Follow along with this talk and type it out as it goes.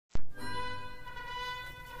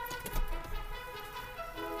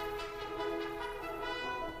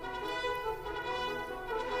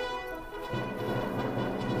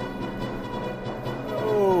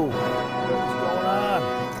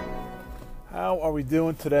How are we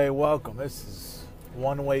doing today? Welcome. This is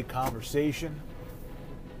one-way conversation.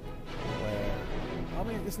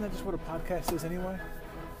 Isn't that just what a podcast is anyway?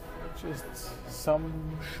 Just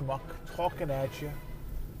some schmuck talking at you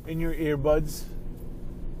in your earbuds.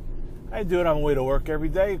 I do it on my way to work every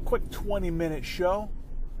day. A quick 20-minute show.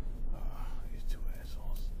 Oh, these two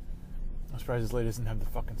assholes. I'm surprised this lady doesn't have the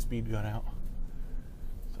fucking speed gun out.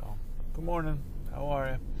 So, good morning. How are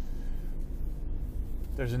you?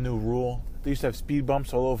 There's a new rule. They used to have speed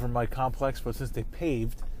bumps all over my complex, but since they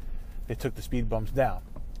paved, they took the speed bumps down.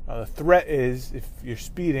 The threat is, if you're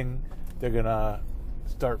speeding, they're going to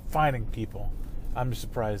start fining people. I'm just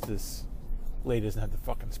surprised this lady doesn't have the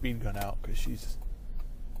fucking speed gun out, because she's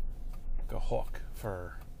like a hawk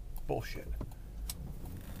for bullshit.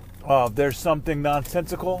 If there's something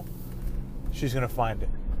nonsensical, she's going to find it.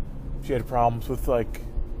 She had problems with, I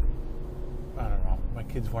don't know, my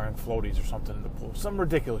kids wearing floaties or something in the pool. Some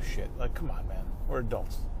ridiculous shit. Like, come on, man. We're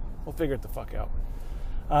adults. We'll figure it the fuck out.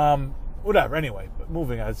 Whatever, anyway. But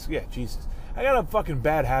moving on. Jesus. I got a fucking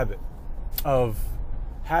bad habit of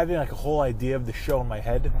having, a whole idea of the show in my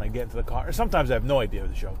head when I get into the car. Or sometimes I have no idea of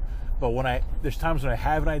the show. But there's times when I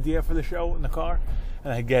have an idea for the show in the car,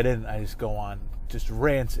 and I get in, I just go on, just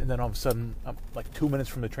rants, and then all of a sudden, I'm 2 minutes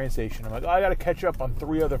from the train station. I'm like, I gotta catch up on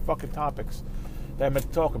 3 other fucking topics that I meant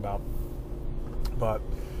to talk about. But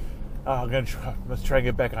let's try and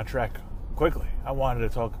get back on track quickly. I wanted to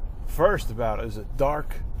talk first about it was a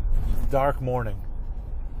dark morning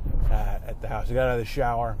at the house. I got out of the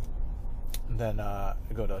shower, and then I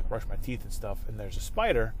go to brush my teeth and stuff, and there's a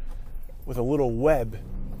spider with a little web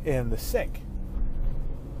in the sink.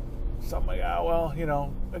 So I'm like, I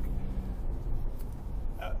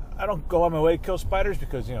don't go on my way to kill spiders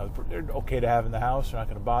because, they're okay to have in the house. They're not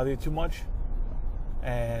going to bother you too much.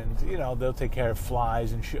 And, they'll take care of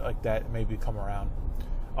flies and shit like that, maybe come around.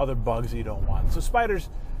 Other bugs that you don't want. So spiders,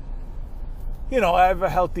 I have a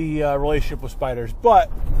healthy relationship with spiders.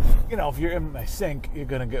 But, if you're in my sink, you're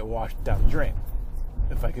going to get washed down the drain.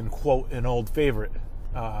 If I can quote an old favorite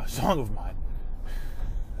song of mine.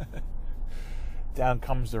 Down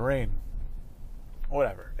comes the rain.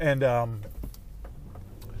 Whatever. And,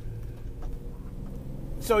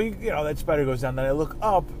 so, that spider goes down. Then I look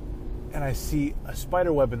up, and I see a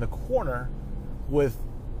spider web in the corner with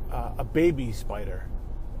a baby spider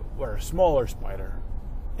or a smaller spider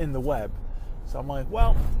in the web. So I'm like,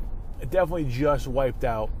 well, it definitely just wiped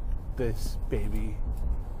out this baby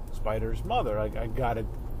spider's mother. I gotta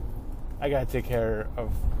take care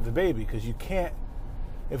of the baby, because you can't.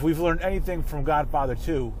 If we've learned anything from Godfather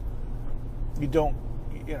 2, you don't.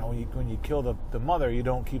 When you kill the mother, you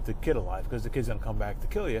don't keep the kid alive, because the kid's gonna come back to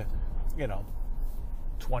kill you.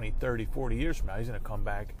 20, 30, 40 years from now, he's going to come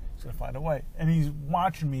back. He's going to find a way. And he's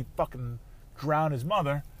watching me fucking drown his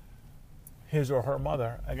mother, his or her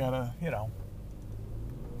mother. I got to,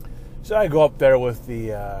 So I go up there with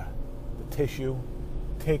the tissue,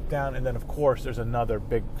 take down, and then, of course, there's another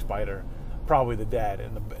big spider, probably the dad,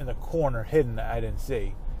 in the corner, hidden, that I didn't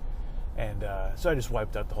see. And so I just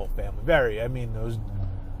wiped out the whole family. It was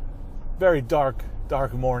very dark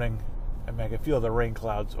morning. I could feel the rain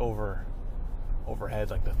clouds overhead,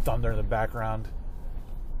 like the thunder in the background.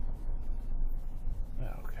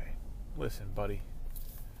 Okay. Listen, buddy.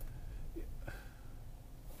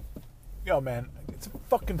 Yo, man, it's a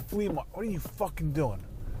fucking flea market. What are you fucking doing?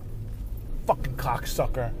 Fucking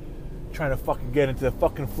cocksucker. Trying to fucking get into the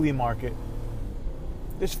fucking flea market.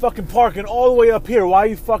 There's fucking parking all the way up here. Why are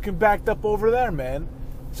you fucking backed up over there, man?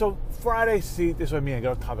 So Friday, this is what I mean, I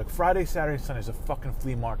got off topic. Friday, Saturday, Sunday is a fucking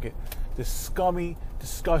flea market. This scummy,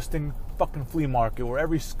 disgusting fucking flea market where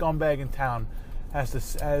every scumbag in town has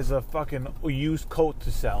a fucking used coat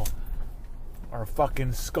to sell, or a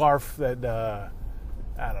fucking scarf that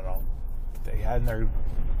I don't know, they had in their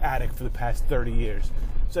attic for the past 30 years.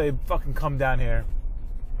 So they fucking come down here.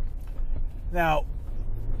 Now,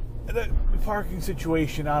 the parking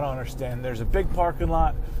situation, I don't understand. There's a big parking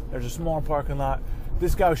lot, there's a small parking lot.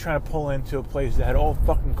 This guy was trying to pull into a place that had all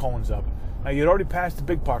fucking cones up. Now, you'd already passed the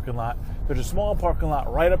big parking lot. There's a small parking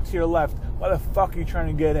lot right up to your left. Why the fuck are you trying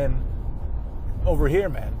to get in over here,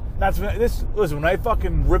 man? Listen, when I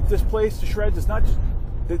fucking ripped this place to shreds, it's not just...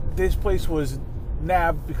 This place was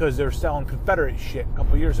nabbed because they were selling Confederate shit a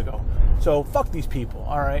couple years ago. So, fuck these people,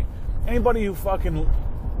 all right? Anybody who fucking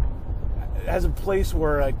has a place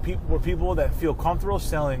where people that feel comfortable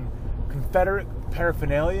selling Confederate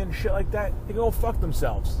paraphernalia and shit like that, they go fuck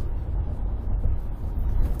themselves.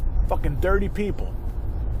 Fucking dirty people.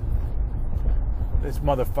 This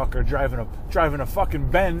motherfucker driving a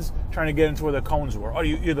fucking Benz trying to get into where the cones were. Oh,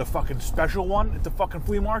 you're the fucking special one at the fucking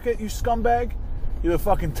flea market, you scumbag? You're the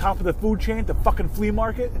fucking top of the food chain, the fucking flea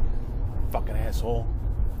market. Fucking asshole.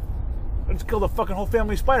 Let's kill the fucking whole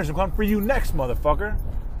family of spiders. I'm coming for you next, motherfucker.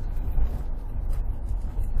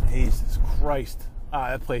 Jesus Christ.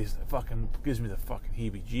 That place fucking gives me the fucking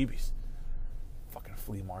heebie-jeebies. Fucking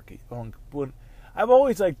flea market. I've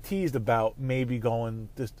always like teased about maybe going,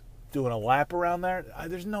 just doing a lap around there.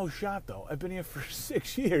 There's no shot though. I've been here for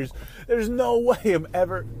 6 years. There's no way I'm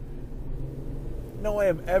ever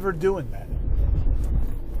doing that.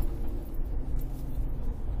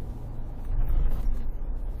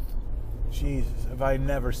 Jesus, have I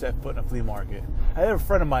never set foot in a flea market? I have a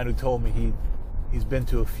friend of mine who told me he's been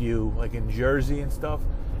to a few, like in Jersey and stuff,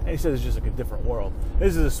 and he said it's just like a different world.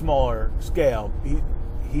 This is a smaller scale.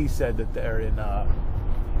 He said that they're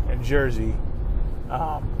in Jersey.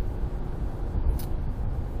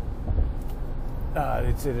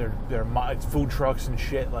 It's food trucks and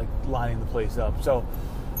shit like lining the place up. So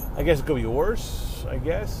I guess it could be worse. I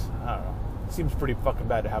guess I don't know. It seems pretty fucking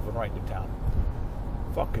bad to have one right in town.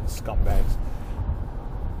 Fucking scumbags.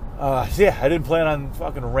 So yeah, I didn't plan on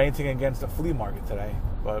fucking ranting against a flea market today,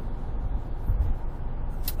 but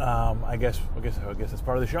I guess that's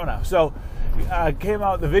part of the show now. So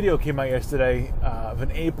the video came out yesterday of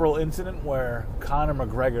an April incident where Conor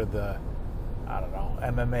McGregor, the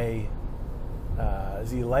MMA,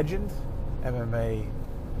 is he a legend? MMA.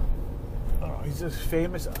 I don't know. He's just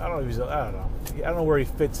famous. I don't know where he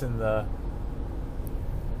fits in the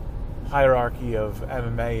hierarchy of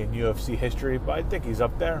MMA and UFC history, but I think he's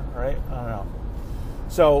up there, right? I don't know.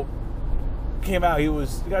 So, came out, he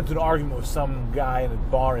got into an argument with some guy in a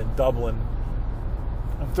bar in Dublin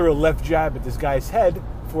and threw a left jab at this guy's head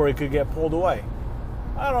before he could get pulled away.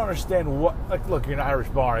 I don't understand look, you're in an Irish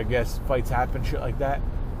bar, I guess, fights happen, shit like that.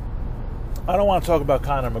 I don't want to talk about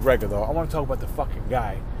Conor McGregor, though. I want to talk about the fucking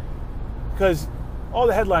guy. Because all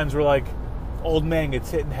the headlines were like, old man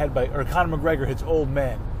gets hit in the head or Conor McGregor hits old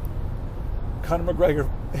man. Conor McGregor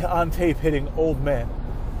on tape hitting old man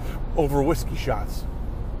over whiskey shots.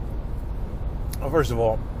 Well, first of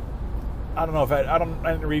all, I don't know if I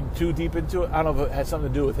didn't read too deep into it. I don't know if it had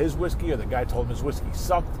something to do with his whiskey or the guy told him his whiskey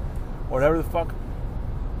sucked or whatever the fuck.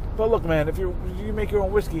 But look, man, if you make your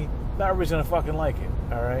own whiskey, not everybody's gonna fucking like it.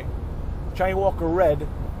 All right, Johnny Walker Red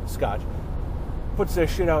Scotch puts their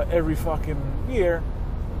shit out every fucking year.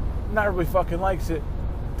 Not everybody fucking likes it.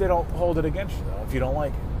 They don't hold it against you though if you don't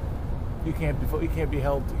like it. You can't be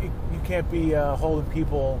holding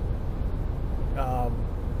people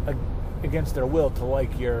against their will to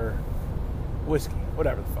like your whiskey,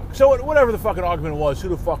 whatever the fuck. So whatever the fucking argument was, who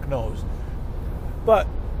the fuck knows? But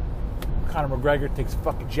Conor McGregor takes a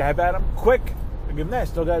fucking jab at him, quick. I give him that.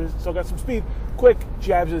 Still got some speed. Quick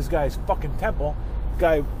jabs at this guy's fucking temple.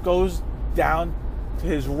 Guy goes down to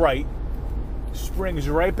his right, springs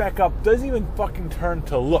right back up. Doesn't even fucking turn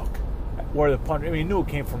to look where the punch. I mean, he knew it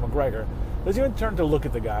came from McGregor. Doesn't even turn to look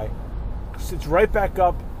at the guy. Sits right back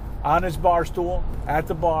up on his bar stool at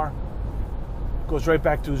the bar. Goes right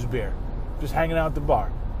back to his beer, just hanging out at the bar.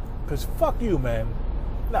 Cause fuck you, man.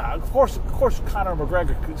 Nah, of course, Conor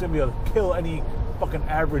McGregor is gonna be able to kill any fucking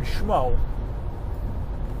average schmo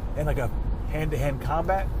in like a hand-to-hand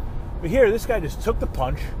combat. But here, this guy just took the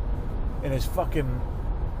punch in his fucking,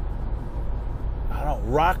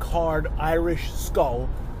 rock-hard Irish skull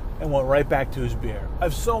and went right back to his beer. I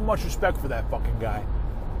have so much respect for that fucking guy.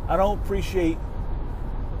 I don't appreciate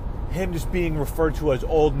him just being referred to as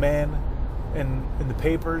old man in the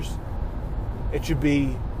papers. It should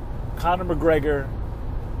be Conor McGregor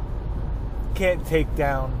can't take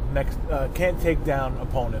down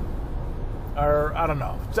opponent. Or, I don't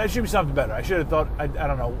know. So it should be something better. I should have thought, I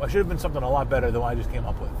don't know. I should have been something a lot better than what I just came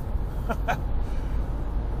up with.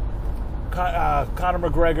 Conor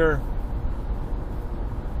McGregor.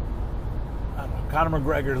 I don't know. Conor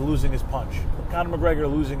McGregor losing his punch. Conor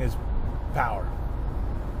McGregor losing his power.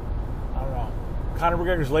 I don't know. Conor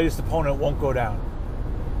McGregor's latest opponent won't go down.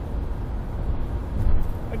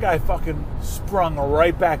 That guy fucking sprung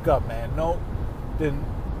right back up, man. Then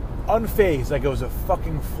unfazed like it was a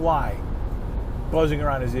fucking fly buzzing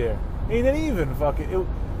around his ear. He didn't even fucking. It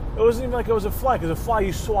wasn't even like it was a fly, because a fly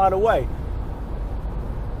you swat away.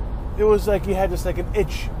 It was like he had just like an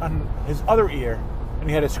itch on his other ear, and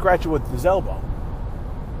he had to scratch it with his elbow.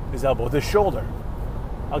 With his shoulder.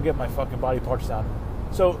 I'll get my fucking body parts down.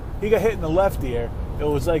 So he got hit in the left ear. It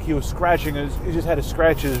was like he was scratching he just had to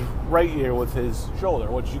scratch his right ear with his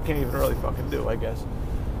shoulder, which you can't even really fucking do, I guess,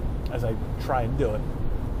 as I try and do it.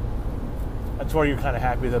 That's why you're kind of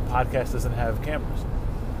happy the podcast doesn't have cameras.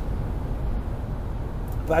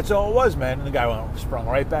 But that's all it was, man. And the guy sprung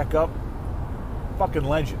right back up. Fucking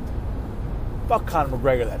legend. Fuck Conor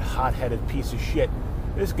McGregor, that hot-headed piece of shit.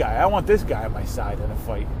 This guy, I want this guy on my side in a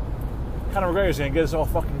fight. Conor McGregor's gonna get us all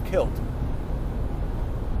fucking killed.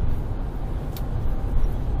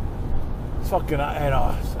 It's fucking,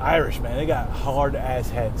 it's Irish, man. They got hard-ass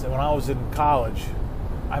heads. And when I was in college,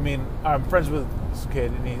 I mean, I'm friends with this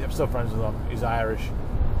kid, and I'm still friends with him. He's Irish.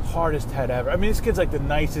 Hardest head ever. I mean, this kid's like the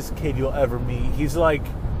nicest kid you'll ever meet. He's like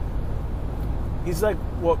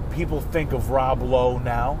what people think of Rob Lowe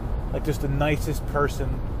now. Like just the nicest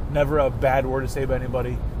person, never a bad word to say about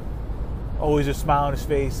anybody. Always a smile on his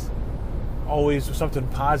face. Always something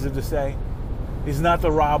positive to say. He's not the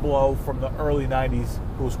Rob Lowe from the early 90s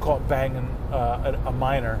who was caught banging a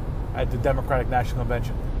minor at the Democratic National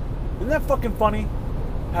Convention. Isn't that fucking funny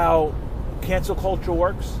how cancel culture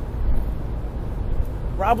works?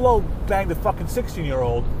 Rob Lowe banged a fucking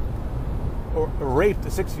 16-year-old or raped a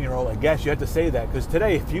 16-year-old. I guess you have to say that because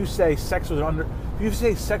today, if you say sex with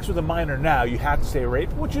a minor now, you have to say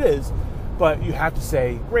rape, which it is, but you have to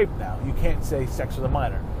say rape now. You can't say sex with a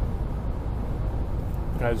minor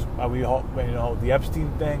because we all, the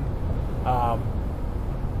Epstein thing,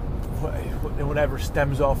 whatever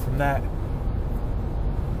stems off from that.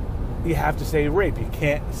 You have to say rape. You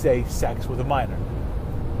can't say sex with a minor.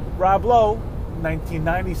 Rob Lowe,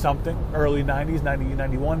 1990 something, early 90s, 90,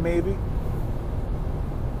 91 maybe.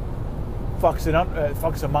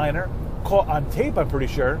 Fucks a minor, caught on tape, I'm pretty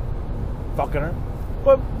sure, fucking her.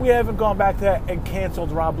 But we haven't gone back to that and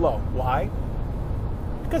canceled Rob Lowe. Why?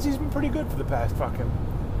 Because he's been pretty good for the past fucking.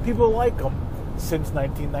 People like him since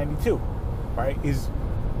 1992, right? He's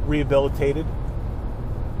rehabilitated.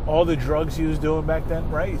 All the drugs he was doing back then,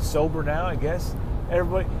 right? He's sober now, I guess.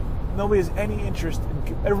 Nobody has any interest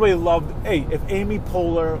in. Everybody loved. Hey, if Amy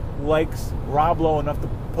Poehler likes Rob Lowe enough to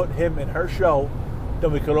put him in her show,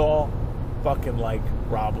 then we could all fucking like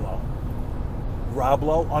Rob Lowe. Rob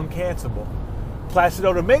Lowe, uncancelable.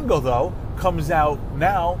 Placido Domingo, though, comes out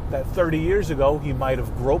now that 30 years ago he might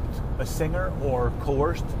have groped a singer or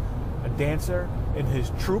coerced a dancer in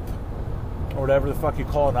his troupe, or whatever the fuck you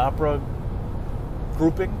call an opera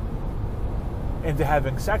grouping, into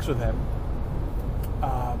having sex with him.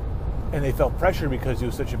 And they felt pressure because he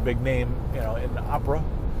was such a big name, in the opera.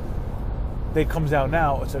 They comes out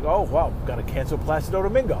now, it's like, oh, wow, got to cancel Placido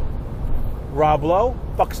Domingo. Rob Lowe,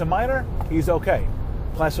 fucks a minor, he's okay.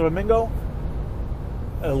 Placido Domingo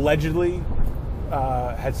allegedly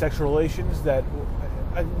had sexual relations that,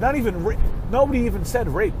 nobody even said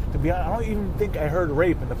rape, to be honest. I don't even think I heard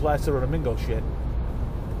rape in the Placido Domingo shit.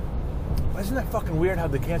 Isn't that fucking weird how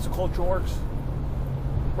the cancel culture works?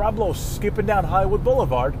 Rob Lowe's skipping down Hollywood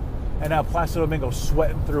Boulevard, and now Placido Domingo's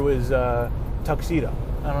sweating through his tuxedo.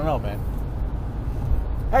 I don't know, man.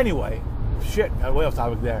 Anyway, shit, way off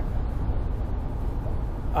topic there.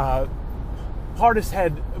 Hardest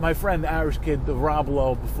head, my friend, the Irish kid, the Rob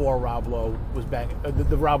Lowe before Rob Lowe was banging,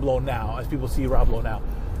 the Rob Lowe now, as people see Rob Lowe now.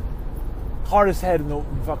 Hardest head in the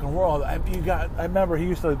fucking world. I remember he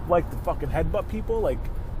used to like to fucking headbutt people, like,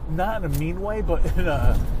 not in a mean way, but in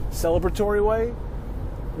a celebratory way.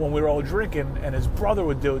 When we were all drinking, and his brother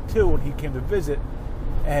would do it too when he came to visit.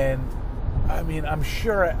 And I mean, I'm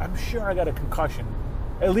sure I got a concussion,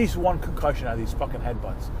 at least one concussion out of these fucking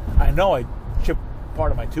headbutts. I know I chipped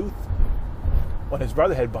part of my tooth when his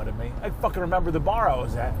brother headbutted me. I fucking remember the bar I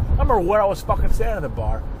was at. I remember where I was fucking standing at the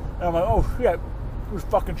bar, and I'm like, oh shit, he was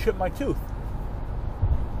fucking chipped my tooth.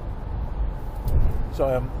 So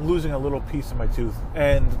I'm losing a little piece of my tooth,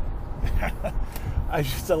 and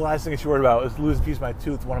the last thing I should worry about is losing a piece of my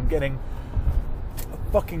tooth when I'm getting a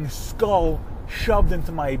fucking skull shoved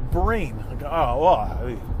into my brain. Like, oh, well,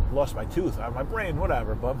 I lost my tooth. My brain,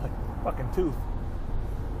 whatever, but my fucking tooth.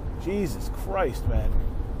 Jesus Christ, man.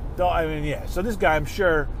 So this guy, I'm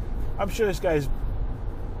sure this guy's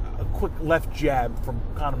a quick left jab from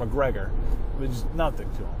Conor McGregor was nothing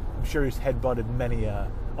to him. I'm sure he's headbutted many a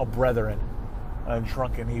brethren on a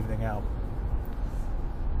drunken evening out.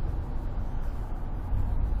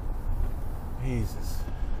 Jesus.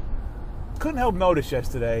 Couldn't help notice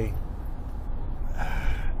yesterday.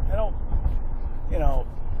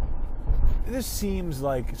 This seems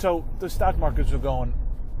like, so the stock markets were going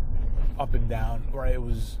up and down, right? It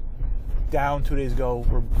was down 2 days ago,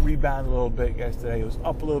 rebounded a little bit yesterday. It was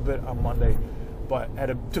up a little bit on Monday, but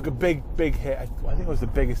took a big hit. I think it was the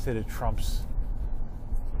biggest hit of Trump's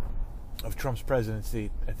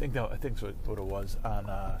presidency. I think that's what it was on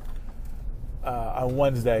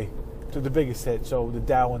Wednesday. Took the biggest hit. So the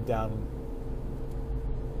Dow went down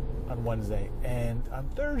on Wednesday, and on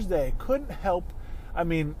Thursday couldn't help. I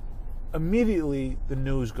mean, immediately the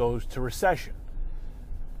news goes to recession.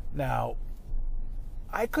 Now,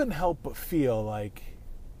 I couldn't help but feel like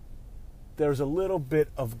there's a little bit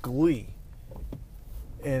of glee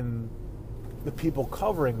in the people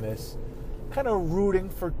covering this, kind of rooting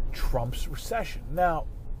for Trump's recession. Now,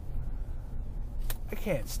 I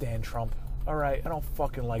can't stand Trump. All right, I don't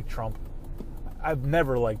fucking like Trump. I've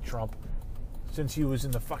never liked Trump since he was in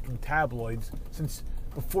the fucking tabloids. Since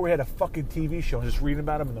before he had a fucking TV show and just reading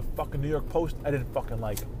about him in the fucking New York Post, I didn't fucking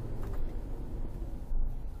like him.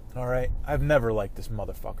 All right, I've never liked this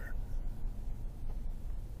motherfucker.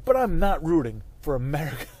 But I'm not rooting for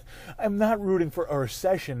America. I'm not rooting for a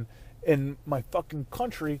recession in my fucking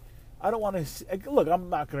country. I don't want to... Look, I'm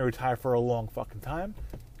not going to retire for a long fucking time.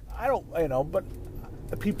 I don't, but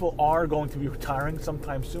the people are going to be retiring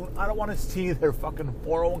sometime soon. I don't want to see their fucking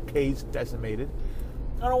 401ks decimated.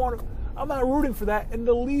 I'm not rooting for that in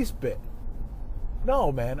the least bit.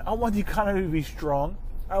 No, man. I want the economy to be strong.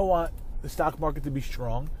 I want the stock market to be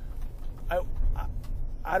strong.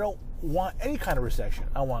 I don't want any kind of recession.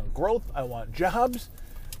 I want growth. I want jobs.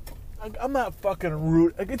 I'm not fucking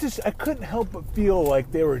root. I couldn't help but feel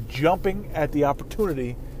like they were jumping at the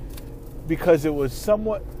opportunity because it was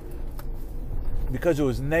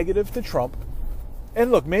negative to Trump.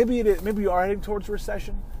 And look, maybe you are heading towards a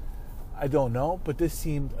recession. I don't know, but this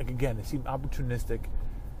seemed it seemed opportunistic,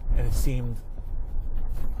 and it seemed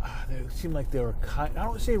like they were I don't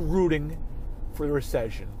want to say rooting for the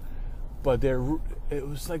recession, but it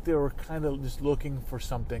was like they were kind of just looking for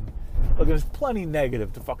something. Look, there's plenty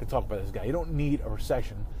negative to fucking talk about this guy. You don't need a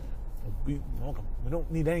recession. We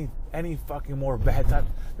don't need any fucking more bad times.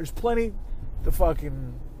 There's plenty to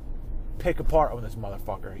fucking pick apart on this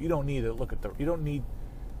motherfucker. You don't need to you don't need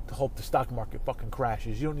to hope the stock market fucking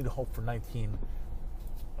crashes. You don't need to hope for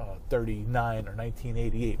 1939 or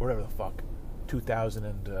 1988, whatever the fuck,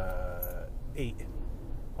 2008,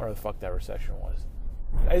 whatever the fuck that recession was.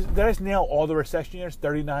 Did I just nail all the recession years?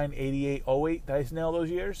 39, 88, 08? Did I just nail those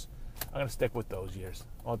years? I'm going to stick with those years.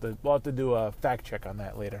 We'll have to do a fact check on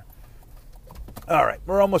that later. All right,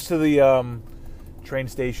 we're almost to the train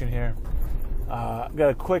station here. I've got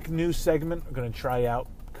a quick news segment I'm going to try out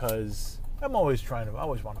because I always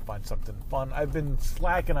want to find something fun. I've been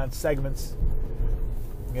slacking on segments.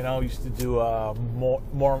 You know, I used to do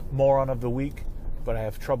moron of the week, but I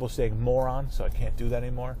have trouble saying moron, so I can't do that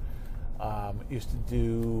anymore. Used to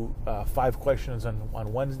do 5 questions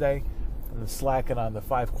on Wednesday. I'm slacking on the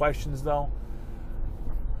 5 questions though.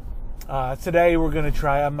 Today we're gonna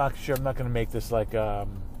try. I'm not going to make this like.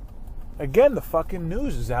 Again, the fucking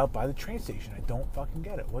news is out by the train station. I don't fucking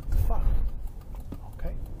get it. What the fuck?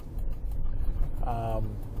 Okay.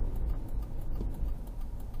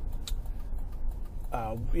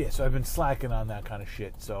 So I've been slacking on that kind of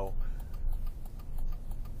shit. So.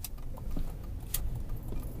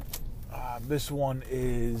 This one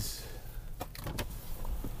is,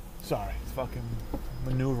 sorry, it's fucking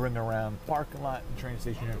maneuvering around parking lot and train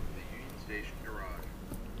station here. The Union Station garage.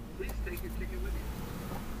 Please take your ticket with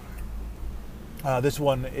you. This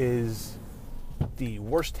one is the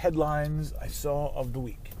worst headlines I saw of the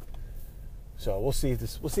week. So we'll see if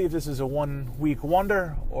this is a 1 week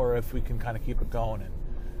wonder or if we can kind of keep it going. And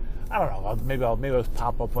I don't know. Maybe it'll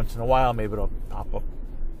pop up once in a while. Maybe it'll pop up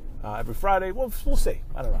every Friday. We'll see.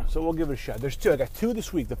 I don't know. So we'll give it a shot. There's 2. I got 2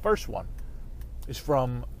 this week. The first one is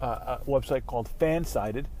from a website called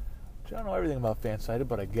Fansided. Which I don't know everything about Fansided,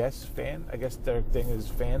 but I guess their thing is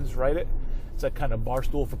fans write it. It's like kind of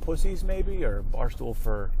Barstool for pussies, maybe, or Barstool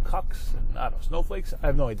for cucks. And, I don't know, snowflakes. I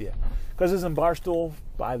have no idea. Because isn't Barstool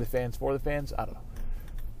by the fans for the fans? I don't know.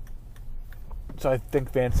 So I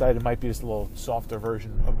think Fansided might be just a little softer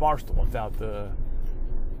version of Barstool without the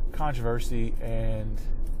controversy and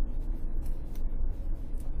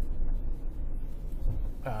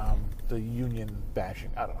the union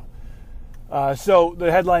bashing. I don't know. So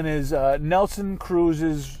the headline is Nelson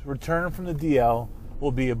Cruz's return from the DL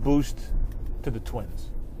will be a boost to the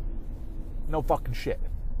Twins. No fucking shit.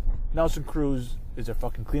 Nelson Cruz is their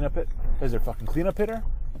fucking cleanup hitter.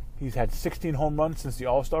 He's had 16 home runs since the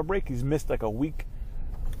All-Star break. He's missed like a week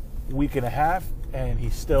and a half, and he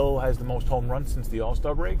still has the most home runs since the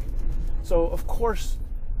All-Star break. So of course,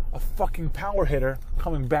 a fucking power hitter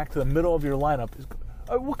coming back to the middle of your lineup is.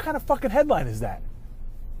 What kind of fucking headline is that?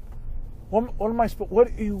 What are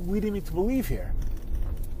you leading me to believe here?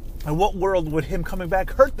 In what world would him coming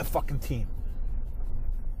back hurt the fucking team?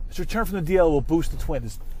 His return from the DL will boost the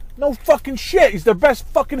Twins. No fucking shit. He's their best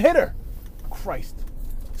fucking hitter. Christ.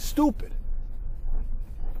 Stupid.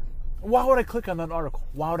 Why would I click on that article?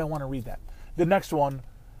 Why would I want to read that? The next one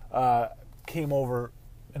came over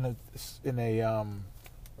in a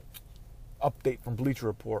update from Bleacher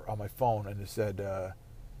Report on my phone, and it said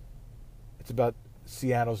it's about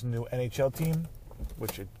Seattle's new NHL team,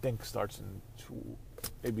 which I think starts in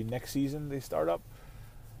maybe next season they start up.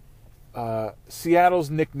 Seattle's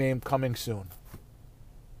nickname coming soon.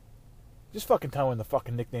 Just fucking tell me when the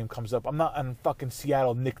fucking nickname comes up. I'm not on fucking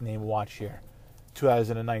Seattle nickname watch here.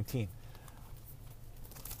 2019.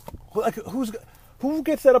 Like, who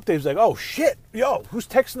gets that update? It's like, oh shit, yo, who's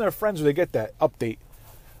texting their friends when they get that update?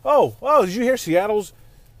 Oh, did you hear Seattle's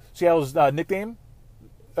nickname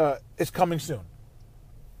is coming soon?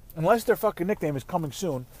 Unless their fucking nickname is coming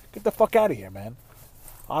soon, get the fuck out of here, man.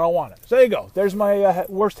 I don't want it. So there you go. There's my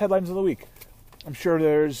worst headlines of the week. I'm sure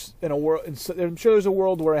there's a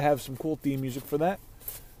world where I have some cool theme music for that.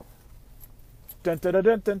 Dun, dun, dun,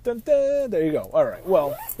 dun, dun, dun, dun. There you go. All right.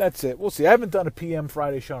 Well, that's it. We'll see. I haven't done a PM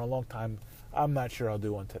Friday show in a long time. I'm not sure I'll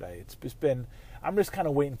do one today. It's just been. I'm just kind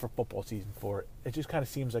of waiting for football season for it. It just kind of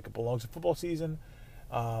seems like it belongs in football season.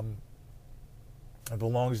 It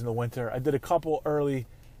belongs in the winter. I did a couple early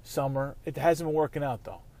summer. It hasn't been working out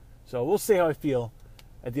though. So we'll see how I feel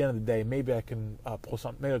at the end of the day. Maybe I can pull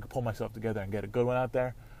something. Maybe I can pull myself together and get a good one out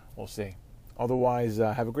there. We'll see. Otherwise,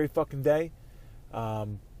 have a great fucking day.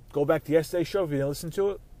 Go back to yesterday's show if you didn't listen to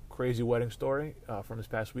it. Crazy wedding story from this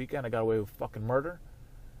past weekend. I got away with fucking murder,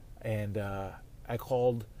 and I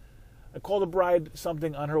called a bride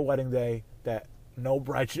something on her wedding day that no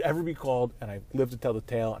bride should ever be called, and I lived to tell the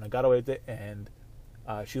tale, and I got away with it, and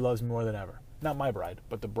she loves me more than ever. Not my bride,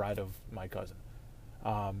 but the bride of my cousin.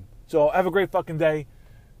 So have a great fucking day.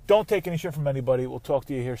 Don't take any shit from anybody. We'll talk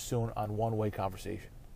to you here soon on One Way Conversation.